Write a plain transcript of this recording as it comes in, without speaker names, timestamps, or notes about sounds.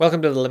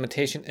Welcome to the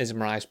Limitation is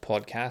Mirage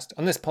podcast.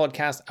 On this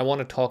podcast, I want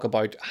to talk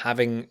about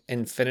having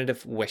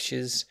infinitive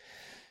wishes.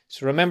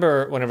 So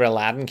remember whenever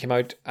Aladdin came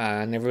out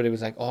and everybody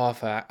was like, oh,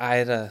 if I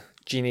had a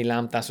genie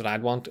lamp, that's what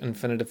I'd want,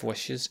 infinitive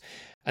wishes.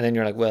 And then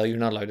you're like, well, you're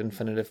not allowed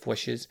infinitive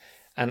wishes.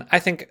 And I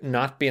think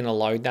not being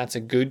allowed, that's a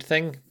good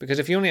thing. Because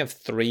if you only have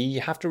three, you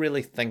have to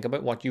really think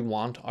about what you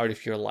want out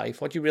of your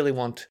life, what you really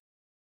want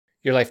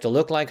your life to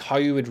look like, how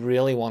you would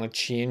really want to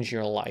change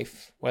your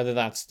life, whether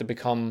that's to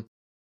become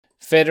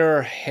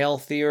fitter,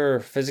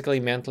 healthier, physically,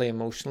 mentally,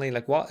 emotionally.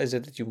 Like, what is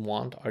it that you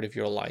want out of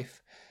your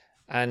life?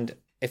 And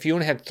if you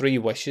only had three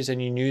wishes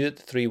and you knew that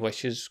the three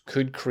wishes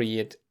could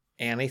create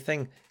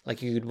anything,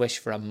 like you could wish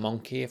for a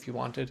monkey if you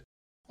wanted,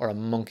 or a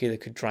monkey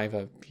that could drive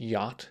a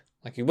yacht.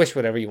 Like, you wish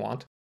whatever you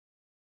want.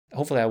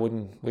 Hopefully I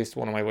wouldn't waste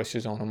one of my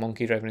wishes on a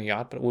monkey driving a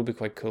yacht, but it would be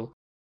quite cool.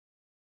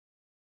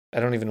 I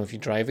don't even know if you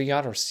drive a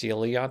yacht or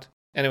sail a yacht.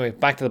 Anyway,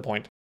 back to the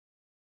point.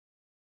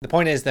 The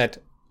point is that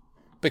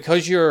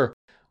because you're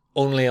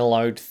only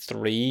allowed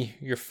three,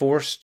 you're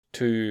forced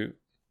to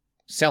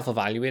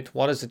self-evaluate.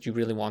 What is it you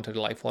really want out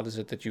of life? What is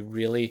it that you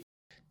really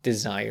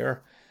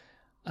desire?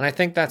 And I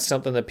think that's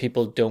something that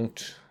people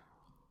don't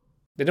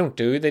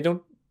do. They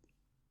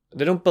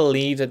don't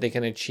believe that they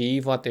can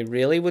achieve what they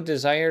really would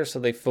desire, so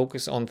they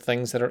focus on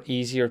things that are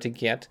easier to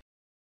get,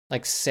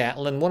 like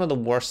settling. One of the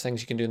worst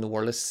things you can do in the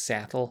world is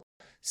settle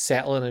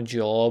in a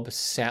job,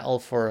 settle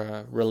for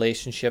a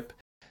relationship,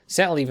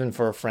 settle even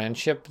for a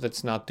friendship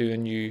that's not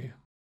doing you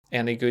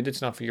any good,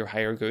 it's not for your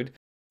higher good.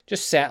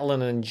 Just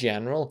settling in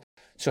general.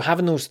 So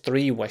having those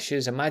three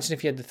wishes, imagine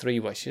if you had the three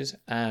wishes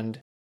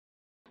and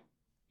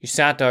you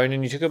sat down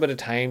and you took a bit of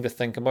time to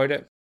think about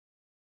it.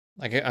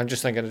 Like, I'm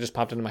just thinking, it just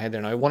popped into my head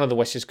there now. One of the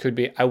wishes could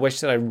be, I wish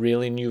that I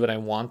really knew what I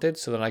wanted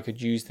so that I could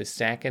use the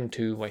second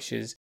two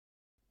wishes,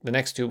 the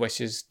next two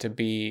wishes, to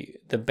be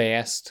the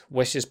best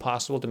wishes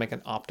possible to make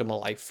an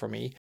optimal life for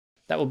me.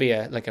 That would be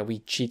a wee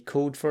cheat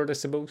code for it, I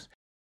suppose.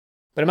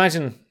 But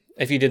imagine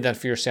if you did that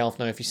for yourself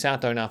now, if you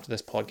sat down after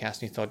this podcast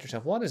and you thought to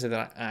yourself, what is it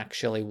that I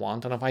actually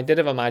want? And if I did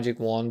have a magic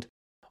wand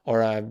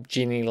or a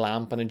genie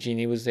lamp and a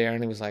genie was there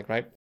and he was like,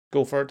 right,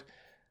 go for it,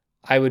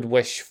 I would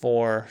wish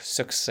for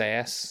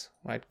success.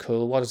 Right,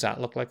 cool. What does that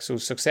look like? So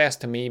success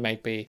to me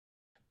might be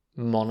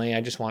money.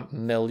 I just want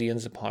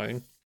millions of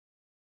pounds.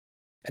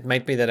 It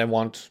might be that I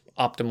want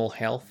optimal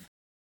health.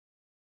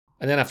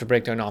 And then I have to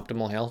break down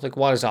optimal health. Like,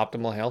 what is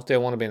optimal health? Do I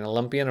want to be an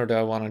Olympian, or do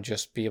I want to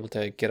just be able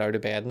to get out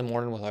of bed in the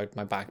morning without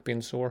my back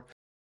being sore?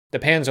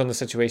 Depends on the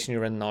situation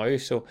you're in now.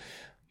 So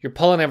you're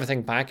pulling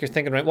everything back. You're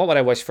thinking, right, what would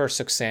I wish for?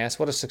 Success.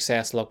 What does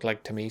success look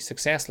like to me?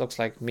 Success looks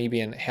like me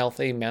being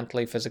healthy,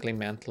 mentally, physically,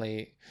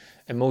 mentally,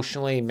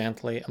 emotionally,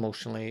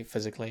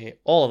 physically,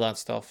 all of that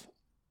stuff.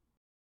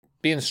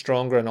 Being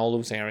stronger in all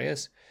those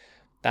areas.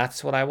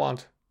 That's what I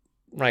want.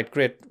 Right,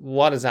 great.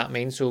 What does that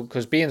mean? So,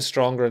 because being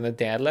stronger in a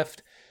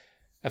deadlift,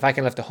 if I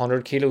can lift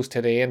 100 kilos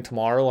today and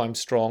tomorrow I'm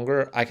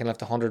stronger, I can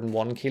lift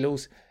 101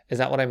 kilos. Is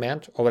that what I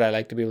meant? Or would I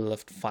like to be able to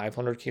lift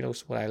 500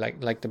 kilos? Would I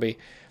like to be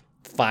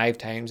 5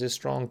 times as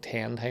strong,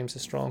 10 times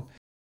as strong?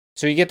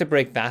 So you get to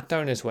break that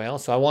down as well.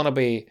 So I want to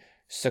be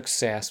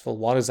successful.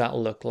 What does that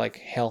look like?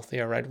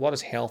 Healthier, right? What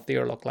does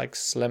healthier look like?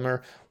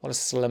 Slimmer. What does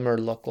slimmer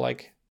look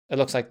like? It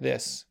looks like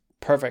this.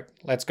 Perfect.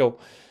 Let's go.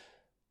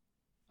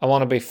 I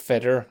want to be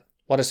fitter.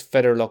 What does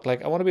fitter look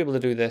like? I want to be able to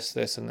do this,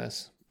 this, and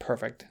this.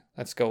 Perfect.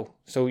 Let's go.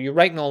 So you're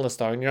writing all this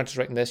down. You're not just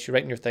writing this, you're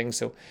writing your things.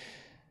 So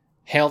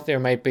healthier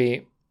might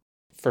be,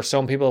 for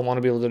some people, I want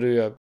to be able to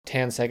do a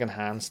 10-second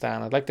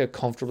handstand. I'd like to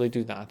comfortably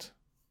do that.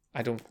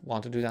 I don't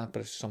want to do that,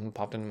 but it's something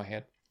popped into my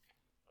head.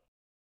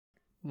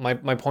 My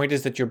point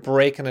is that you're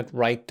breaking it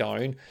right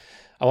down.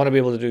 I want to be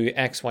able to do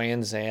X, Y,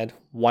 and Z.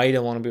 Why do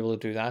I want to be able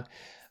to do that?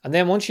 And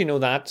then once you know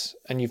that,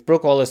 and you've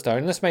broke all this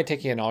down, this might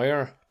take you an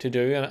hour to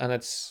do, and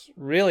it's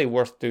really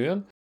worth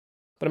doing.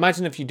 But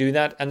imagine if you do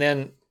that, and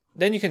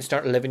then you can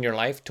start living your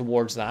life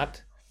towards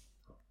that.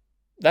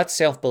 That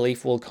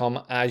self-belief will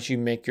come as you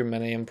make your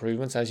many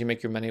improvements, as you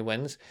make your many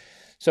wins.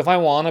 So if I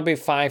want to be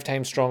 5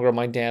 times stronger on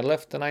my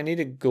deadlift, then I need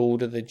to go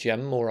to the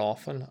gym more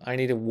often. I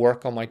need to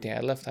work on my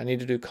deadlift. I need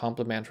to do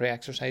complementary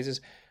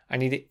exercises. I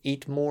need to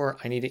eat more.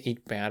 I need to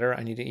eat better.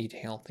 I need to eat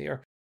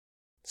healthier.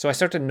 So I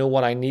start to know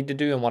what I need to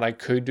do and what I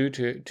could do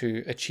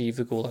to achieve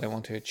the goal that I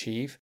want to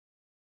achieve.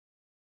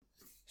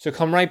 So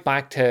come right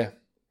back to,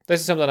 this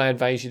is something I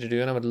advise you to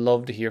do, and I would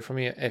love to hear from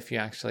you if you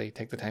actually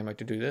take the time out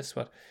to do this.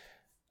 But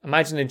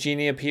imagine a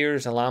genie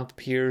appears, a lamp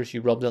appears,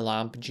 you rub the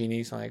lamp,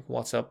 genie's like,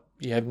 what's up?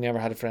 You have never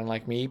had a friend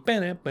like me.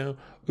 That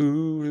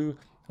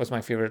was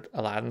my favorite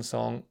Aladdin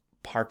song,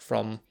 apart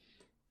from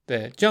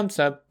the jumps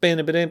up,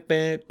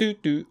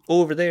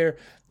 over there,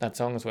 that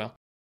song as well.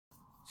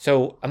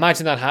 So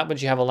imagine that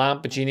happens. You have a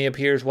lamp, a genie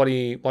appears.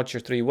 What's your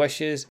 3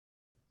 wishes?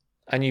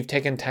 And you've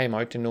taken time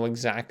out to know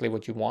exactly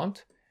what you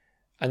want.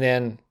 And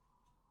then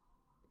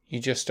you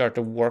just start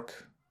to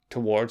work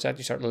towards that.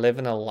 You start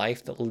living a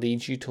life that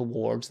leads you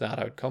towards that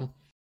outcome.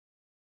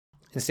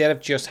 Instead of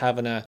just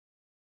having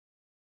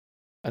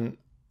an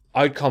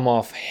outcome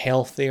of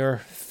healthier,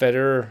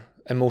 fitter,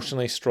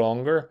 emotionally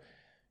stronger,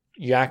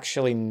 you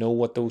actually know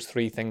what those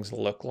three things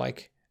look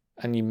like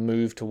and you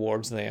move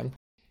towards them.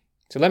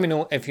 So let me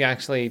know if you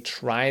actually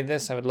try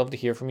this. I would love to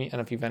hear from you.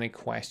 And if you have any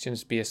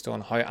questions based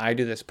on how I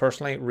do this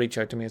personally, reach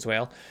out to me as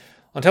well.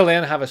 Until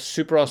then, have a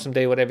super awesome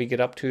day, whatever you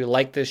get up to.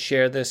 Like this,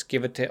 share this,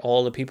 give it to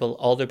all the people,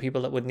 other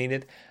people that would need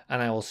it.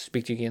 And I will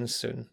speak to you again soon.